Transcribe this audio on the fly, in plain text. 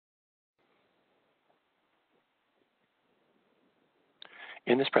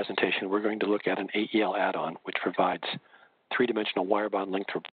In this presentation, we're going to look at an AEL add-on which provides three-dimensional wire bond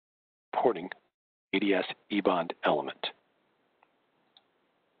length reporting ADS EBOND element.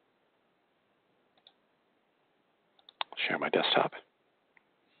 Share my desktop.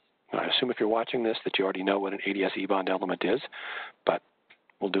 Now, I assume if you're watching this that you already know what an ADS EBOND element is, but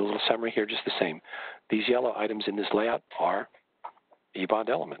we'll do a little summary here just the same. These yellow items in this layout are EBOND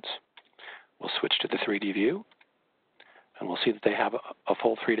elements. We'll switch to the 3D view, and we'll see that they have a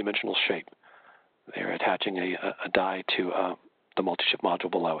full three-dimensional shape. They're attaching a die to the multi-chip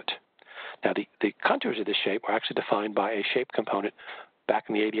module below it. Now, the contours of this shape are actually defined by a shape component back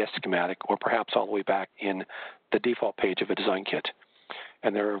in the ADS schematic, or perhaps all the way back in the default page of a design kit.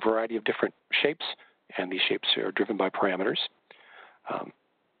 And there are a variety of different shapes, and these shapes are driven by parameters.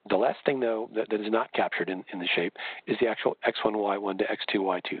 The last thing, though, that is not captured in the shape is the actual x1, y1 to x2,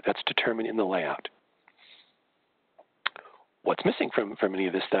 y2. That's determined in the layout. What's missing from any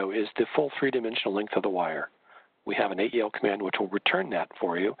of this, though, is the full three-dimensional length of the wire. We have an AEL command which will return that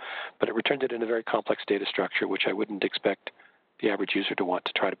for you, but it returns it in a very complex data structure, which I wouldn't expect the average user to want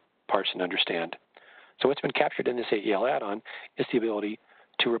to try to parse and understand. So what's been captured in this AEL add-on is the ability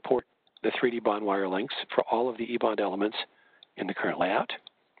to report the 3D bond wire lengths for all of the EBOND elements in the current layout.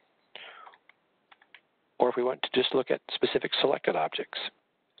 Or if we want to just look at specific selected objects,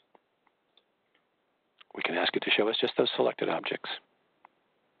 we can ask it to show us just those selected objects.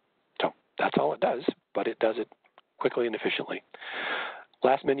 So that's all it does, but it does it quickly and efficiently.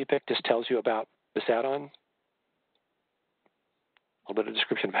 Last menu pick just tells you about this add-on, a little bit of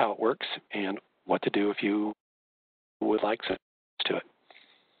description of how it works, and what to do if you would like to it.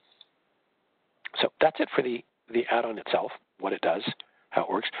 So that's it for the add-on itself, what it does, how it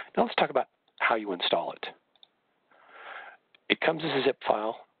works. Now let's talk about how you install it. It comes as a zip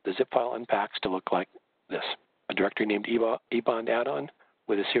file. The zip file unpacks to look like this: a directory named EBOND add-on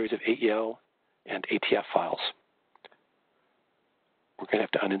with a series of AEL and ATF files. We're going to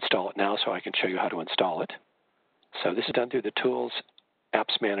have to uninstall it now so I can show you how to install it. So this is done through the Tools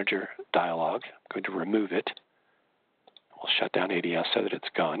Apps Manager dialog. I'm going to remove it. We'll shut down ADS so that it's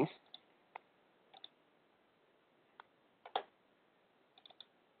gone.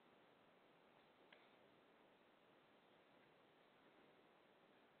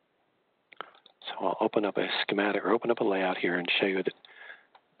 So I'll open up a schematic or open up a layout here and show you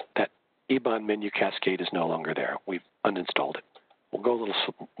that EBOND menu cascade is no longer there. We've uninstalled it. We'll go a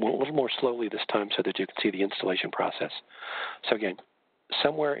little more slowly this time so that you can see the installation process. So again,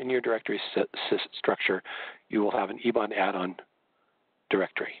 somewhere in your directory structure, you will have an EBOND add-on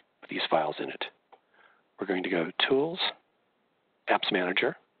directory with these files in it. We're going to go to Tools, Apps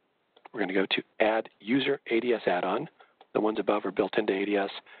Manager. We're going to go to Add User ADS Add-on. The ones above are built into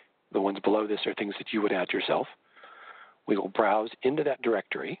ADS. The ones below this are things that you would add yourself. We will browse into that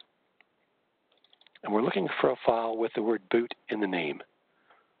directory, and we're looking for a file with the word boot in the name.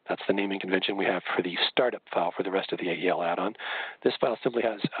 That's the naming convention we have for the startup file for the rest of the AEL add-on. This file simply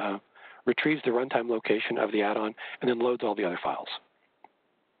retrieves the runtime location of the add-on and then loads all the other files.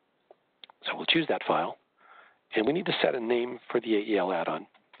 So we'll choose that file, and we need to set a name for the AEL add-on.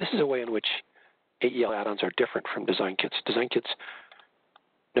 This is a way in which AEL add-ons are different from design kits. Design kits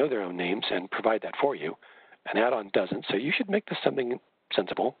know their own names and provide that for you. An add-on doesn't, so you should make this something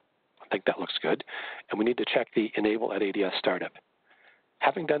sensible. I think that looks good. And we need to check the Enable at ADS Startup.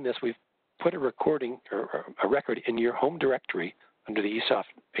 Having done this, we've put a recording or a record in your home directory under the HP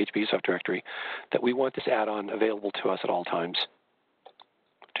EEsof directory that we want this add-on available to us at all times.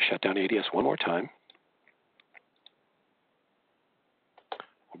 To shut down ADS one more time,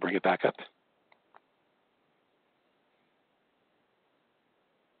 we'll bring it back up.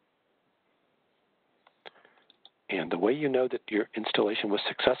 And the way you know that your installation was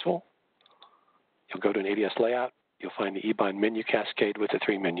successful, you'll go to an ADS layout, you'll find the EBOND menu cascade with the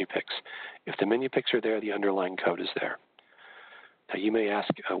 3 menu picks. If the menu picks are there, the underlying code is there. Now you may ask,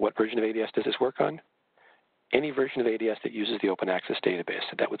 what version of ADS does this work on? Any version of ADS that uses the open access database.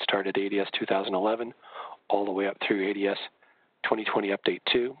 So that would start at ADS 2011 all the way up through ADS 2020 Update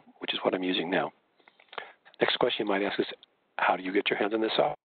 2, which is what I'm using now. Next question you might ask is, how do you get your hands on this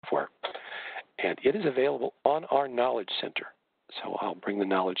software? And it is available on our Knowledge Center. So I'll bring the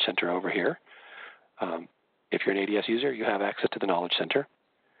Knowledge Center over here. If you're an ADS user, you have access to the Knowledge Center.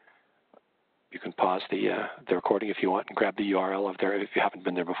 You can pause the recording if you want and grab the URL of there if you haven't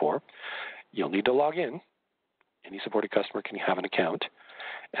been there before. You'll need to log in. Any supported customer can have an account.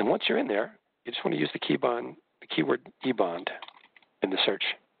 And once you're in there, you just want to use the keyword EBOND in the search.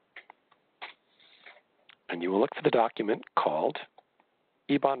 And you will look for the document called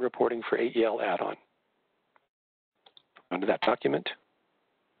EBOND Reporting for AEL Add-on. Under that document,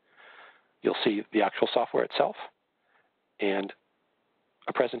 You'll see the actual software itself and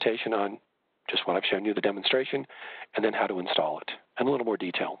a presentation on just what I've shown you, the demonstration, and then how to install it, and a little more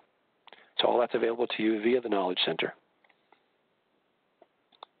detail. So all that's available to you via the Knowledge Center.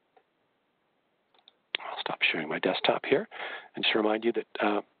 I'll stop sharing my desktop here and just remind you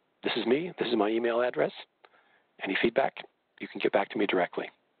that this is me, this is my email address. Any feedback, you can get back to me directly.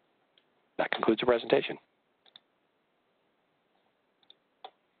 That concludes the presentation.